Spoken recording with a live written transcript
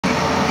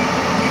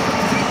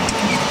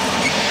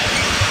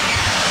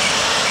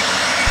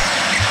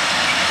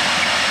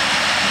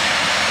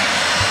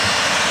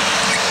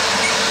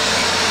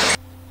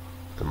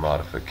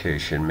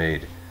modification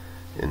made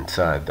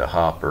inside the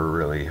hopper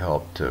really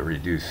helped to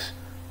reduce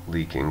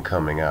leaking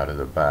coming out of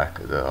the back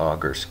of the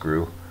auger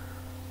screw,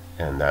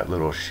 and that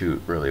little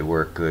chute really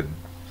worked good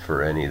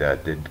for any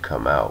that did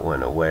come out,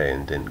 went away,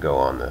 and didn't go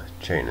on the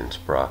chain and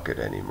sprocket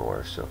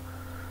anymore. So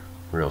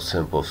real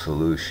simple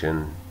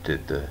solution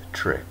did the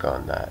trick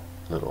on that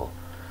little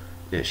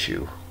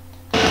issue.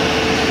 I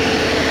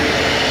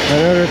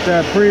noticed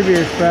that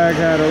previous bag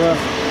had a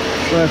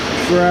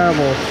less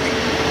gravel.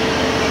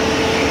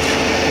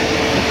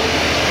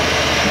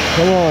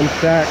 Come on,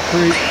 Stack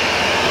Creek.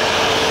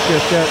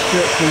 Get that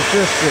shit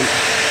consistent.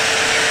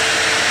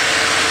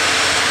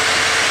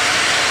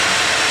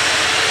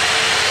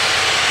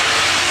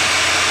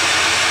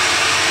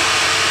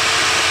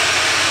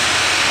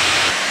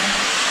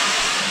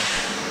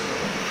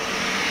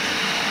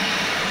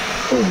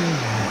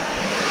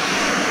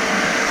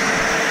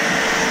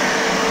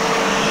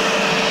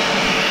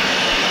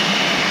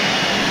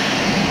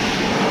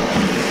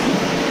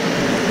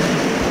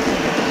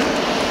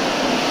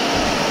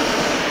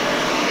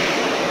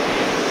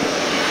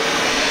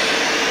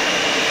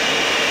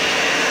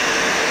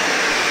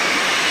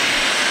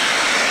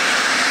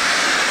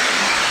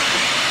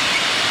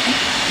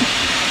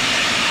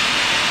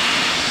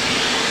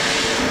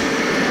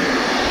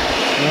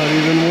 Not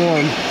even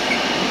warm.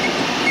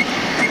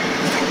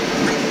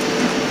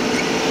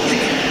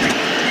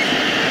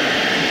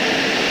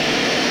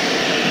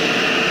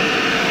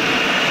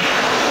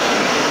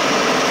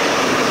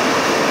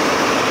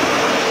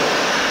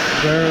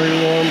 Very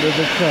warm to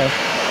the touch.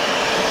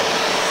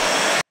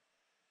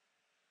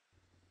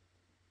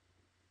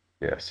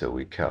 Yeah, so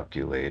we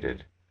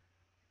calculated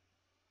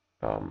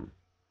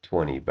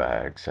 20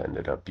 bags,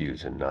 ended up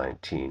using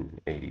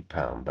 19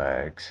 80-pound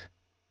bags.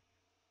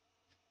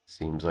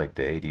 Seems like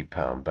the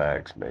 80-pound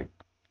bags make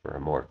for a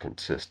more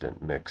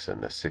consistent mix than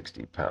the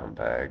 60-pound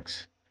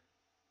bags.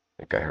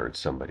 I think I heard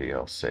somebody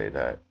else say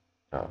that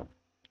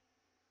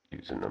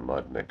using the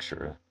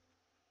Mudmixer.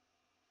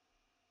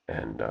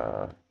 And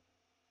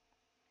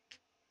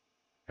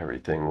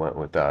everything went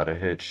without a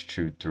hitch,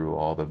 chewed through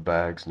all the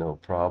bags, no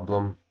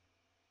problem.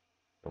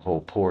 The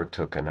whole pour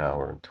took an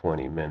hour and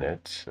 20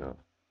 minutes, so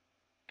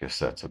I guess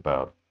that's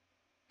about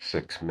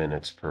 6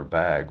 minutes per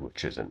bag,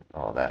 which isn't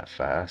all that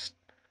fast.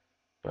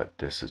 But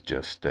this is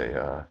just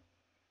a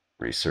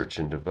research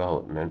and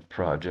development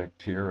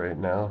project here right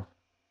now,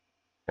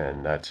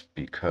 and that's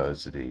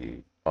because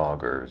the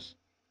auger's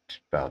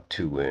about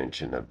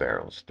 2-inch and the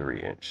barrel's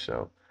 3-inch,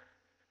 so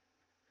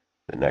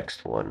the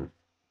next one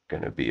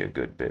gonna be a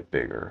good bit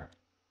bigger,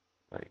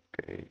 like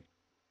a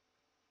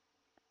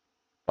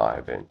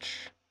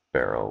 5-inch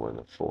barrel with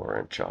a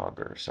 4-inch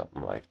auger or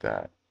something like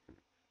that.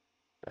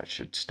 That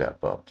should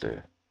step up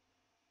the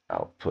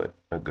output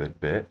a good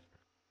bit.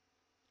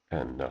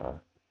 And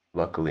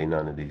luckily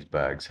none of these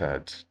bags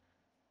had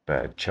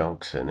bad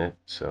chunks in it,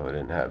 so I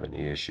didn't have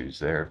any issues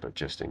there. But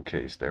just in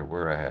case there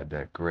were, I had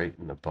that grate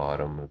in the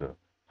bottom of the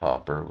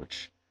hopper,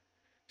 which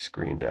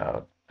screened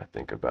out, I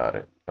think, about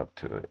it up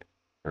to an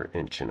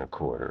 1.25 to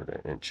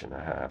 1.5 inch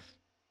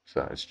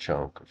size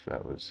chunk. If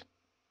that was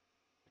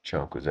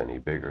chunk was any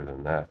bigger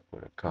than that,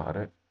 would have caught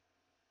it.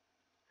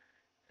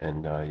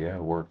 And yeah,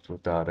 worked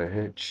without a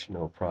hitch,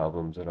 no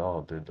problems at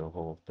all, did the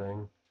whole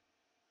thing.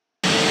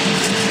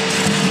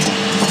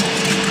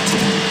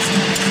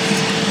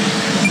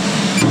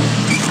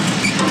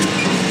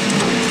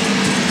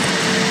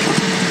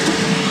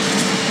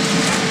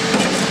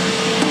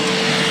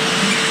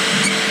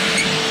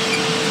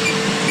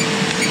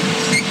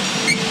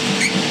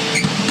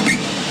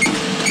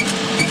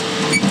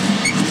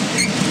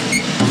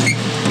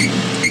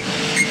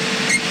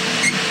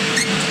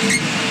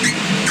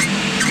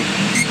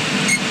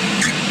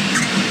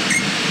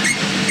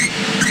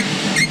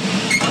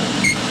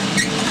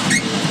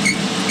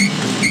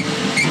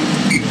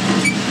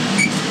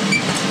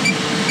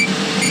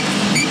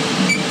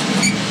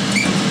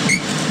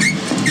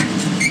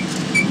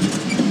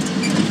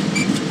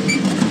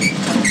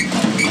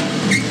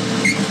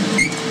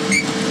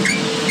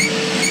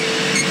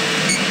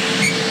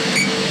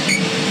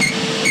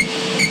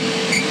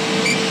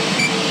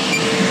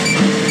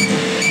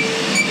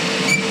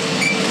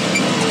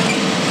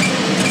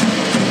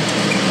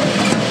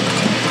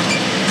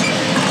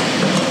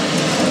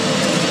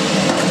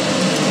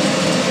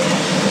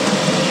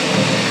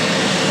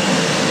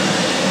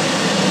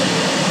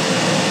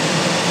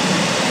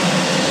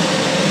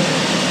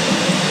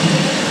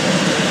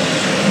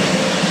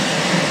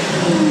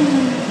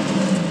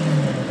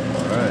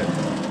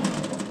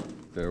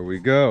 There we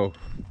go.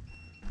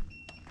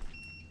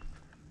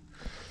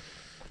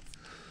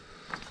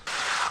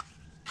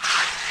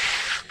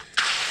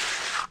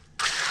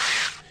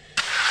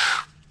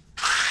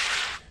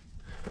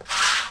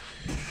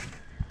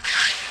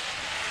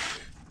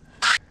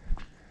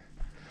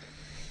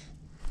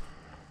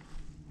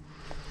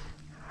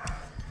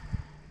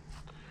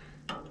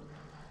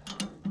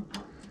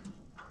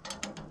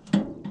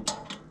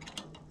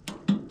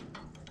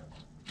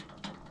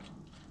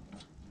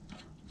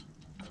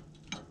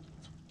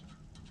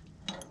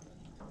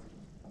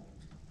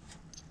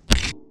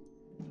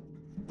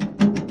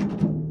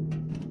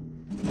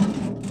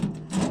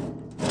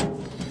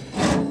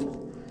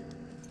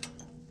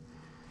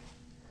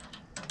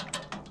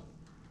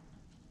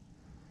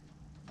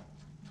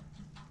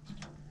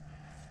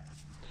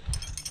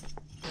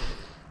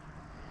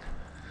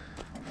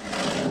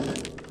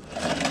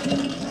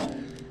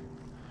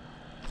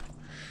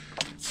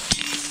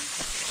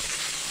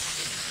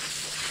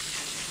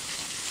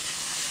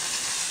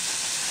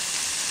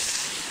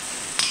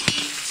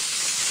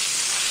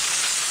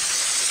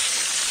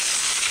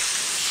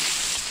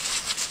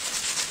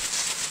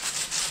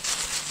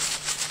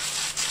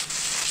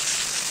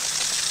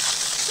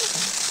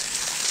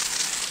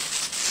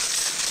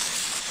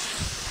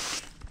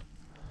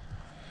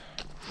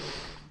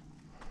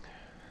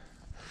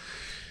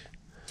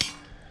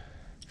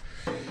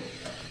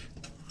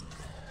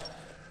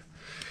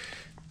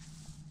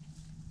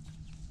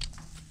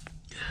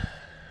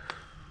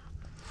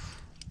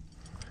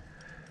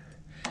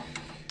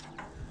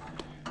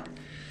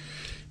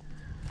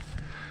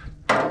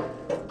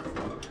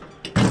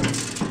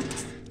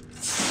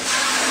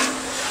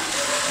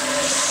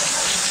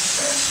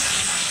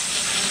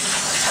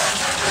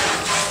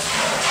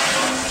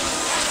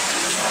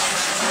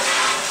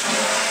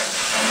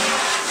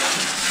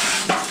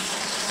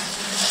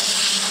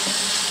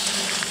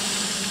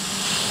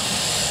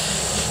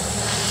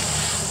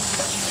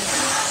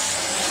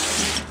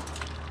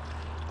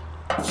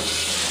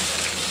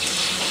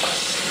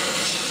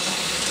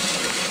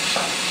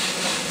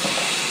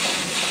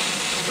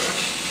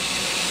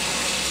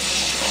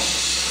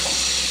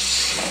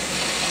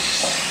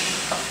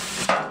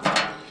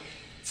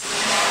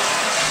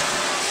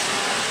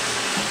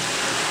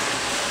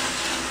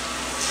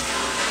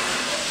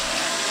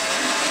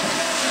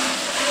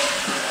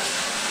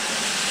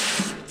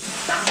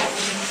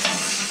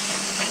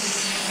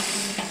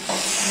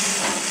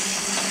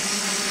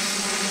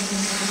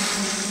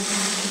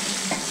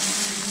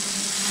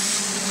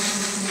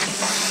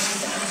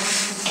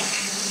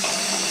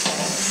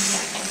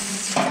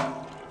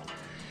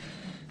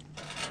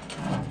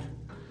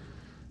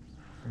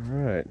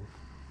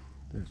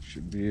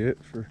 should be it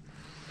for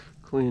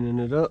cleaning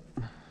it up.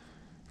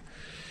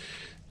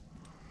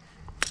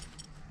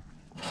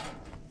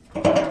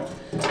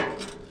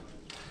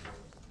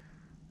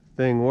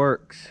 Thing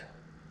works.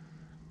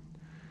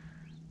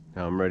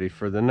 Now I'm ready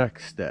for the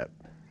next step,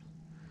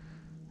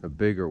 a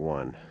bigger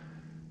one.